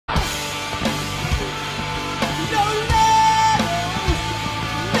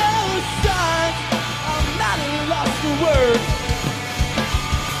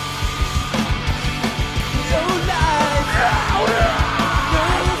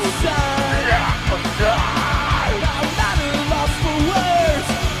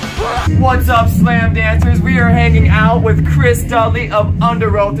What's up, Slam Dancers? We are hanging out with Chris Dudley of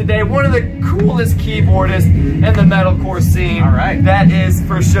Underoath today, one of the coolest keyboardists in the metalcore scene. Alright. That is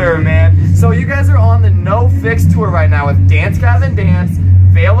for sure, man. So you guys are on the No Fix tour right now with Dance Gavin Dance,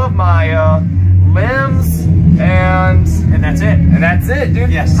 Veil of Maya, Limbs, and that's it. And that's it,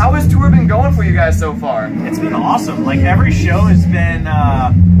 dude. Yes. How has tour been going for you guys so far? It's been awesome. Like, every show has been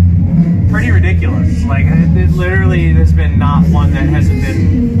pretty ridiculous. Like, it literally has been not one that hasn't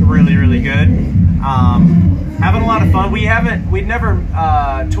been really, really good. Having a lot of fun. We'd never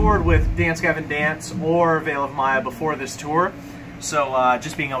toured with Dance Gavin Dance or Veil of Maya before this tour. So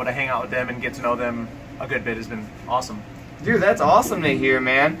just being able to hang out with them and get to know them a good bit has been awesome. Dude, that's awesome to hear,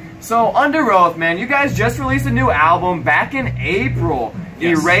 man. So, Underoath, man, you guys just released a new album back in April.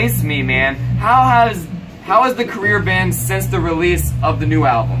 Yes. Erase Me, man. How has the career been since the release of the new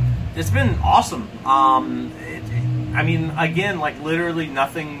album? It's been awesome. I mean, again, like, literally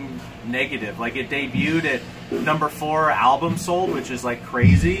nothing negative. Like, it debuted at #4 album sold, which is like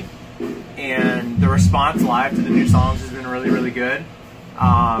crazy, and the response live to the new songs has been really, really good.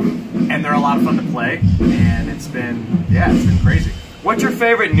 And they're a lot of fun to play, and it's been crazy. What's your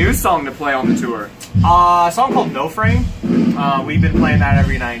favorite new song to play on the tour? A song called No Frame. We've been playing that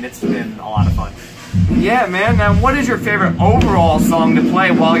every night, and it's been a lot of fun. Yeah, man. Now, what is your favorite overall song to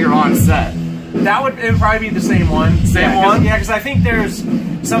play while you're on set? It would probably be the same one. Same one? Yeah, because I think there's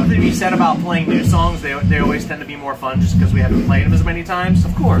something to be said about playing new songs. They always tend to be more fun just because we haven't played them as many times.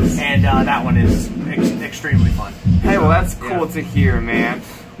 Of course. And that one is extremely fun. Hey, well, that's cool to hear, man.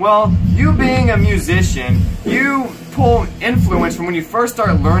 Well, you being a musician, you pull influence from when you first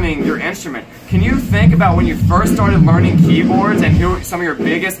started learning your instrument. Can you think about when you first started learning keyboards and who some of your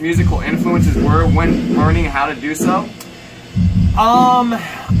biggest musical influences were when learning how to do so?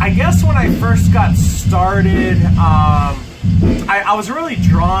 I guess when I first got started, I was really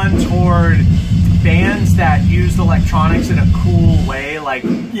drawn toward bands that used electronics in a cool way, like,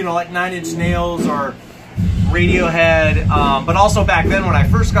 you know, like 9 Inch Nails or Radiohead, but also back then when I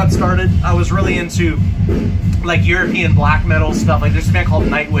first got started, I was really into like European black metal stuff. Like, there's a band called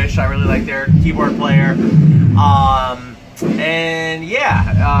Nightwish. I really like their keyboard player, and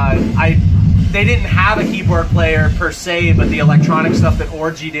yeah, they didn't have a keyboard player per se, but the electronic stuff that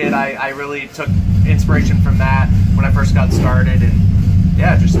Orgy did, I really took inspiration from that when I first got started, and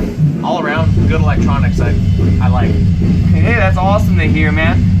yeah, just all around good electronics I like. Hey, that's awesome to hear,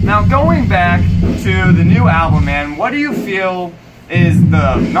 man. Now, going back to the new album, man, what do you feel is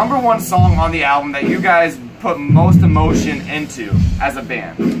the #1 song on the album that you guys put most emotion into as a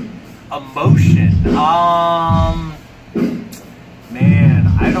band? Emotion? Man,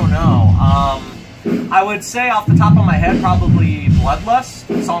 I don't know. I would say off the top of my head, probably Bloodlust,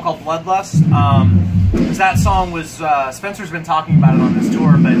 a song called Bloodlust. Because that song was, Spencer's been talking about it on this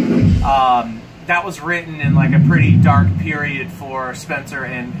tour, but that was written in like a pretty dark period for Spencer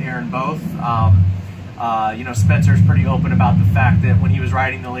and Aaron both. You know, Spencer's pretty open about the fact that when he was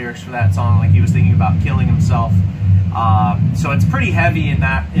writing the lyrics for that song, like, he was thinking about killing himself. So it's pretty heavy in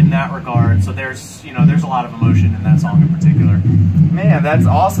that regard. So there's a lot of emotion in that song in particular. Man, that's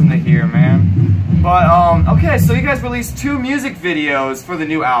awesome to hear, man. But okay, so you guys released 2 music videos for the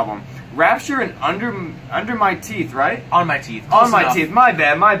new album. Rapture and Under My Teeth, right? On My Teeth. On My Teeth. My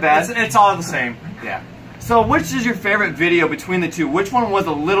bad, my bad. It's all the same. Yeah. So which is your favorite video between the 2? Which one was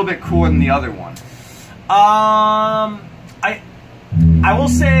a little bit cooler than the other one? I will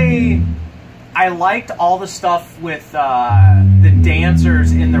say I liked all the stuff with the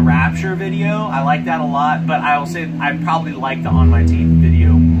dancers in the Rapture video. I like that a lot, but I will say I probably like the On My Teeth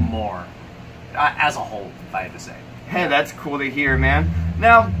video more as a whole, if I had to say. Hey, that's cool to hear, man.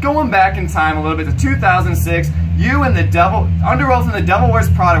 Now, going back in time a little bit to 2006, you and Underoath and the Devil Wears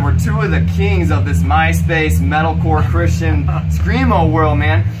Prada were 2 of the kings of this MySpace, metalcore, Christian, screamo world,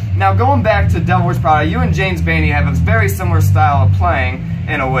 man. Now, going back to Devil Wears Prada, you and James Bainey have a very similar style of playing,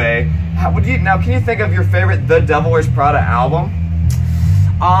 in a way. Now, can you think of your favorite The Devil Wears Prada album?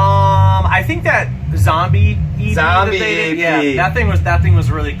 I think that Zombie EP that they did, yeah, that thing was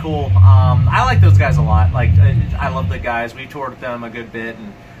really cool. I like those guys a lot. Like, I love the guys. We toured with them a good bit,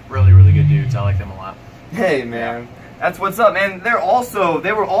 and really, really good dudes. I like them a lot. Hey, man. That's what's up, man. They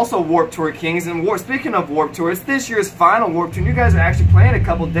were also Warped Tour kings, and speaking of Warped Tour, it's this year's final Warped Tour, and you guys are actually playing a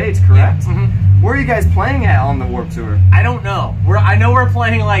couple dates, correct? Yeah. Mm-hmm. Where are you guys playing at on the Warped Tour? I don't know. I know we're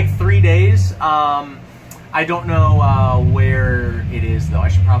playing like 3 days. I don't know where it is though. I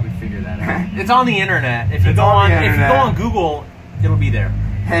should probably figure that out. It's on the internet. If you go on Google, it'll be there.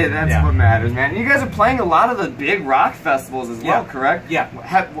 Hey, that's what matters, man. You guys are playing a lot of the big rock festivals as well, correct? Yeah.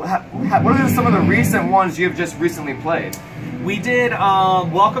 What are some of the recent ones you have just recently played? We did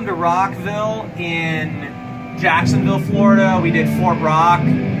Welcome to Rockville in Jacksonville, Florida. We did Fort Rock.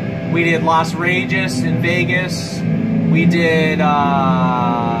 We did Las Vegas in Vegas. We did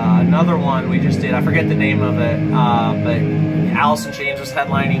another one we just did. I forget the name of it, but Alice in Chains was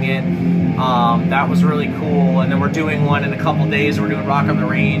headlining it. That was really cool. And then we're doing one in a couple days. We're doing Rock on the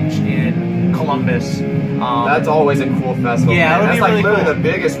Range in Columbus. That's always a cool festival. Yeah, man. That's like really literally cool. the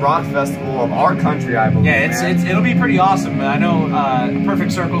biggest rock festival of our country, I believe. Yeah, it'll be pretty awesome. I know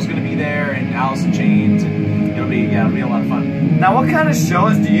Perfect Circle's going to be there, and Alice in Chains, and it'll be a lot of fun. Now, what kind of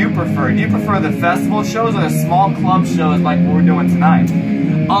shows do you prefer? Do you prefer the festival shows or the small club shows like what we're doing tonight?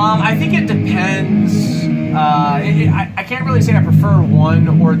 I think it depends. I can't really say I prefer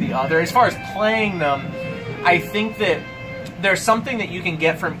one or the other. As far as playing them, I think that there's something that you can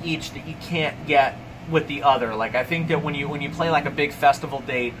get from each that you can't get with the other. Like, I think that when you play like a big festival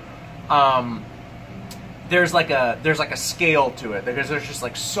date, there's like a scale to it because there's just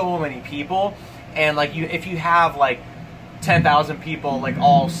like so many people, and like if you have like 10,000 people like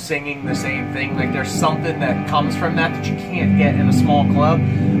all singing the same thing, like there's something that comes from that you can't get in a small club.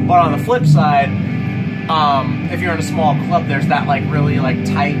 But on the flip side, if you're in a small club, there's that like really like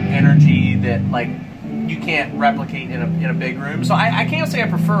tight energy that like you can't replicate in a big room. So I can't say I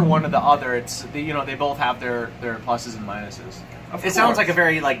prefer one or the other. It's they both have their pluses and minuses. It sounds like a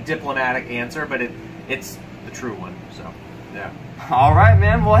very like diplomatic answer, but it's the true one. So yeah. All right,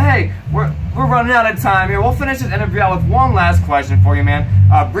 man. Well, hey, we're running out of time here. We'll finish this interview out with one last question for you, man.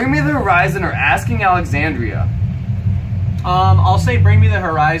 Bring Me the Horizon or Asking Alexandria? I'll say Bring Me the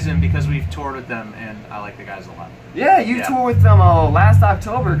Horizon because we've toured with them and I like the guys a lot. Yeah, you toured with them last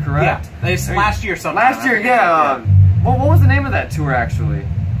October, correct? Yeah, it's last year sometime. Last year, yeah. What was the name of that tour, actually?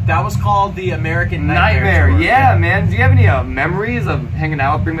 That was called the American Nightmare Tour. Yeah, man. Do you have any memories of hanging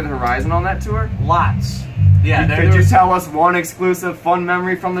out with Bring Me the Horizon on that tour? Lots. Yeah. Could you tell us one exclusive fun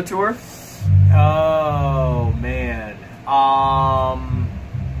memory from the tour? Oh man.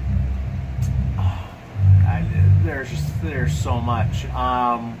 There's so much.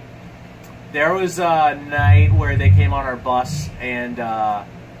 There was a night where they came on our bus and the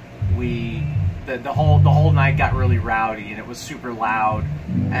whole night got really rowdy and it was super loud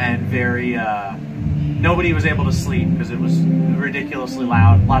and very nobody was able to sleep because it was ridiculously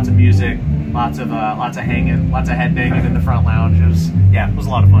loud. Lots of music, lots of hanging, lots of headbanging in the front lounge. It was a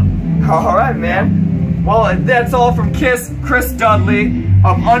lot of fun. All right, man. Well, that's all from Chris Dudley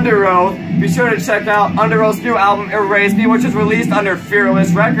of Underoath. Be sure to check out Underoath's new album, Erase Me, which is released under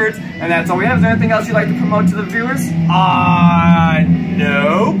Fearless Records. And that's all we have. Is there anything else you'd like to promote to the viewers? Nope.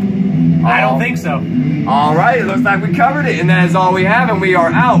 I don't think so. All right, it looks like we covered it. And that is all we have, and we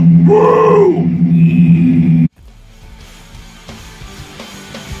are out. Woo!